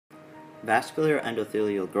Vascular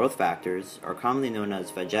endothelial growth factors, or commonly known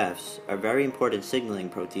as VEGFs, are very important signaling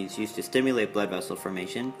proteins used to stimulate blood vessel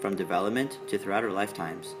formation from development to throughout our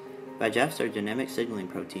lifetimes. VEGFs are dynamic signaling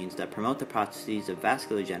proteins that promote the processes of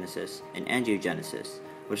vasculogenesis and angiogenesis,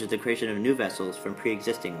 which is the creation of new vessels from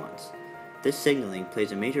pre-existing ones. This signaling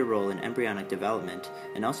plays a major role in embryonic development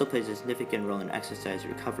and also plays a significant role in exercise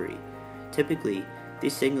recovery. Typically,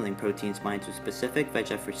 these signaling proteins bind to a specific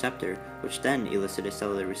VEGF receptor, which then elicit a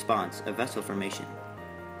cellular response of vessel formation.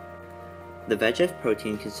 The VEGF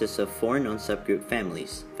protein consists of four known subgroup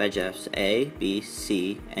families, VEGFs A, B,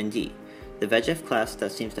 C, and D. The VEGF class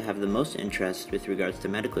that seems to have the most interest with regards to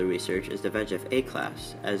medical research is the VEGF-A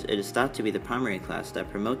class, as it is thought to be the primary class that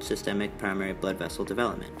promotes systemic primary blood vessel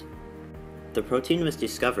development. The protein was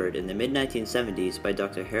discovered in the mid-1970s by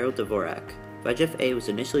Dr. Harold Dvorak. VEGF-A was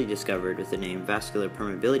initially discovered with the name vascular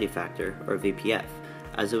permeability factor, or VPF,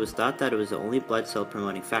 as it was thought that it was the only blood cell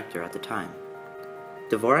promoting factor at the time.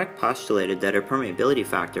 Dvorak postulated that a permeability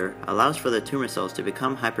factor allows for the tumor cells to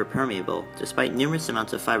become hyperpermeable despite numerous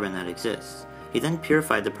amounts of fibrin that exists. He then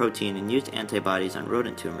purified the protein and used antibodies on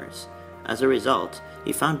rodent tumors. As a result,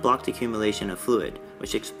 he found blocked accumulation of fluid,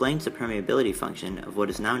 which explains the permeability function of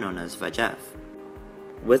what is now known as VEGF.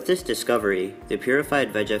 With this discovery, the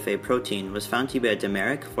purified VEGF-A protein was found to be a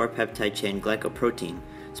dimeric 4-peptide chain glycoprotein,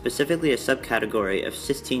 specifically a subcategory of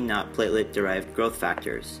cysteine-not platelet-derived growth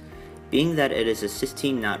factors. Being that it is a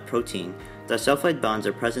cysteine-not protein, the sulfide bonds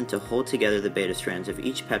are present to hold together the beta strands of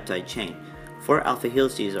each peptide chain. 4 alpha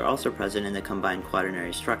helices are also present in the combined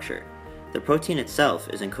quaternary structure. The protein itself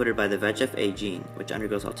is encoded by the VEGF-A gene, which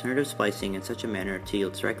undergoes alternative splicing in such a manner to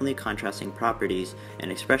yield strikingly contrasting properties and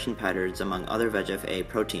expression patterns among other VEGF-A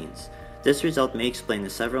proteins. This result may explain the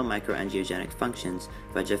several microangiogenic functions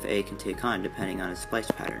VEGF-A can take on depending on its splice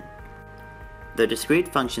pattern. The discrete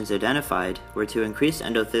functions identified were to increase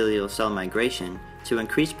endothelial cell migration, to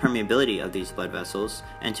increase permeability of these blood vessels,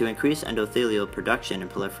 and to increase endothelial production and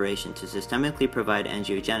proliferation to systemically provide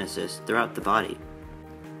angiogenesis throughout the body.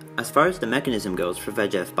 As far as the mechanism goes for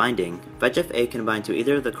VEGF binding, VEGF-A can bind to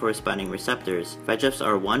either of the corresponding receptors,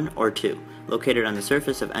 VEGFR1 or 2, located on the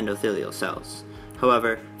surface of endothelial cells.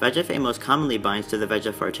 However, VEGF-A most commonly binds to the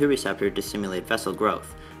VEGFR2 receptor to stimulate vessel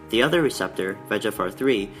growth. The other receptor,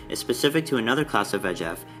 VEGFR3, is specific to another class of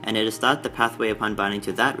VEGF, and it is thought the pathway upon binding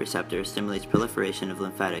to that receptor stimulates proliferation of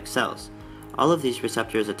lymphatic cells. All of these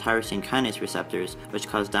receptors are tyrosine kinase receptors, which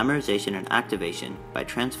cause dimerization and activation by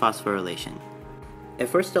transphosphorylation.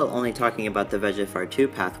 If we're still only talking about the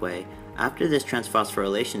VEGFR2 pathway, after this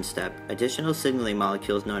transphosphorylation step, additional signaling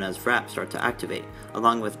molecules known as VRAP start to activate,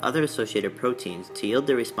 along with other associated proteins to yield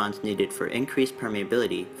the response needed for increased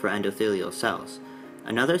permeability for endothelial cells.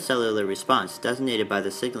 Another cellular response designated by the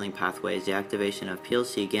signaling pathway is the activation of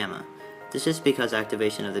PLC-gamma. This is because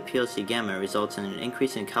activation of the PLC-gamma results in an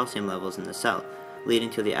increase in calcium levels in the cell, leading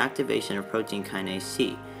to the activation of protein kinase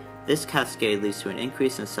C. This cascade leads to an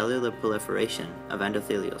increase in cellular proliferation of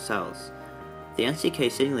endothelial cells. The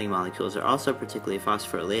NCK signaling molecules are also particularly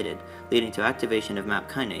phosphorylated, leading to activation of MAP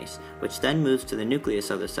kinase, which then moves to the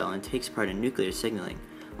nucleus of the cell and takes part in nuclear signaling.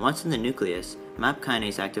 Once in the nucleus, MAP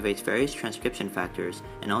kinase activates various transcription factors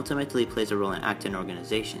and ultimately plays a role in actin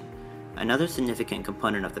organization. Another significant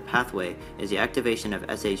component of the pathway is the activation of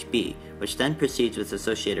SHB, which then proceeds with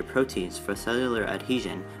associated proteins for cellular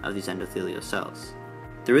adhesion of these endothelial cells.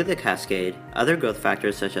 Through the cascade, other growth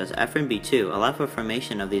factors such as Ephrin B2 allow for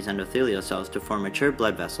formation of these endothelial cells to form mature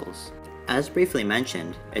blood vessels. As briefly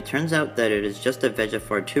mentioned, it turns out that it is just the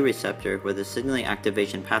VEGFR2 receptor where the signaling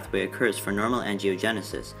activation pathway occurs for normal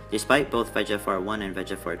angiogenesis, despite both VEGFR1 and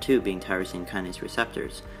VEGFR2 being tyrosine kinase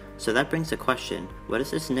receptors. So that brings the question, what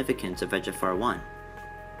is the significance of VEGFR1?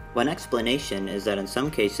 One explanation is that in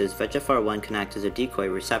some cases VEGFR1 can act as a decoy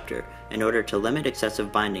receptor in order to limit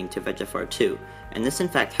excessive binding to VEGFR2, and this in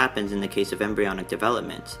fact happens in the case of embryonic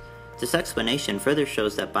development. This explanation further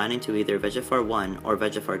shows that binding to either VEGFR1 or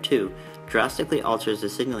VEGFR2 drastically alters the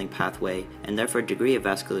signaling pathway and therefore degree of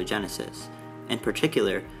vasculogenesis. In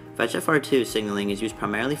particular, VEGFR2 signaling is used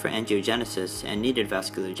primarily for angiogenesis and needed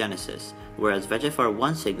vasculogenesis, whereas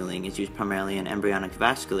VEGFR1 signaling is used primarily in embryonic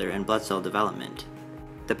vascular and blood cell development.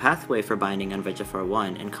 The pathway for binding on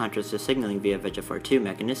VEGFR1, in contrast to signaling via VEGFR2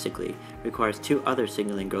 mechanistically, requires two other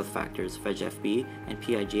signaling growth factors, VEGF-B and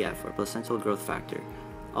PIGF, or placental growth factor.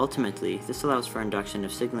 Ultimately, this allows for induction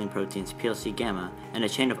of signaling proteins PLC-gamma and a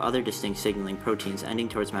chain of other distinct signaling proteins ending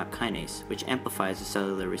towards MAP kinase, which amplifies the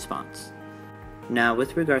cellular response. Now,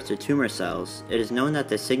 with regards to tumor cells, it is known that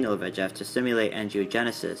they signal VEGF to stimulate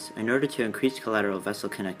angiogenesis in order to increase collateral vessel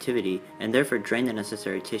connectivity and therefore drain the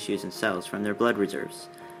necessary tissues and cells from their blood reserves.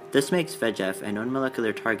 This makes VEGF a known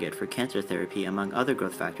molecular target for cancer therapy among other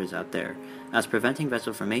growth factors out there, as preventing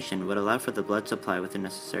vessel formation would allow for the blood supply with the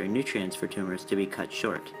necessary nutrients for tumors to be cut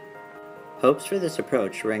short. Hopes for this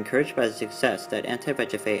approach were encouraged by the success that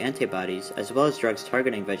anti-VEGF-A antibodies, as well as drugs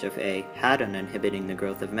targeting VEGF-A, had on inhibiting the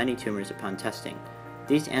growth of many tumors upon testing.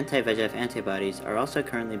 These anti-VEGF antibodies are also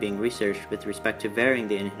currently being researched with respect to varying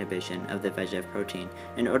the inhibition of the VEGF protein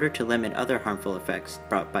in order to limit other harmful effects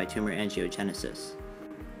brought by tumor angiogenesis.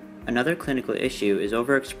 Another clinical issue is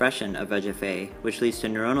overexpression of VEGF-A, which leads to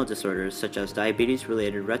neuronal disorders such as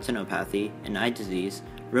diabetes-related retinopathy and eye disease,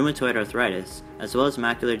 rheumatoid arthritis, as well as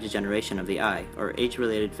macular degeneration of the eye, or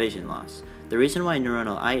age-related vision loss. The reason why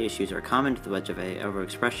neuronal eye issues are common to the VEGF-A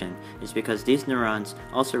overexpression is because these neurons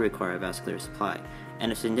also require vascular supply,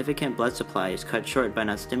 and if significant blood supply is cut short by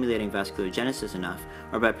not stimulating vasculogenesis enough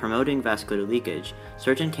or by promoting vascular leakage,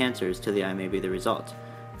 certain cancers to the eye may be the result,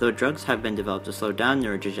 though drugs have been developed to slow down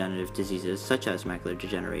neurodegenerative diseases such as macular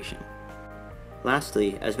degeneration.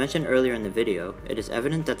 Lastly, as mentioned earlier in the video, it is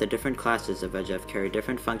evident that the different classes of VEGF carry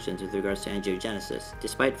different functions with regards to angiogenesis,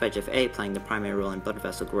 despite VEGF-A playing the primary role in blood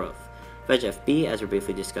vessel growth. VEGF-B, as we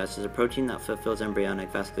briefly discussed, is a protein that fulfills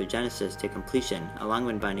embryonic vasculogenesis to completion, along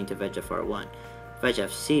when binding to VEGFR1.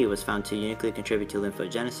 VEGF-C was found to uniquely contribute to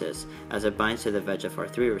lymphogenesis, as it binds to the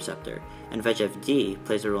VEGFR3 receptor, and VEGF-D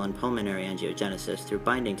plays a role in pulmonary angiogenesis through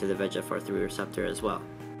binding to the VEGFR3 receptor as well.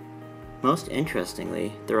 Most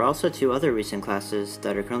interestingly, there are also two other recent classes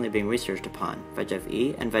that are currently being researched upon,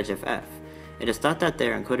 VEGF-E and VEGF-F. It is thought that they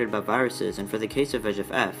are encoded by viruses, and for the case of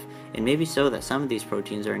VEGF-F, it may be so that some of these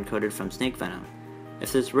proteins are encoded from snake venom.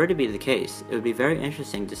 If this were to be the case, it would be very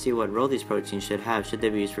interesting to see what role these proteins should have should they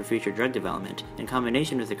be used for future drug development, in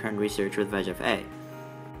combination with the current research with VEGF-A.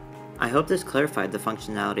 I hope this clarified the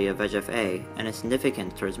functionality of VEGF-A and its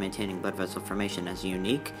significance towards maintaining blood vessel formation as a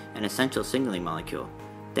unique and essential signaling molecule.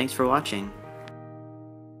 Thanks for watching.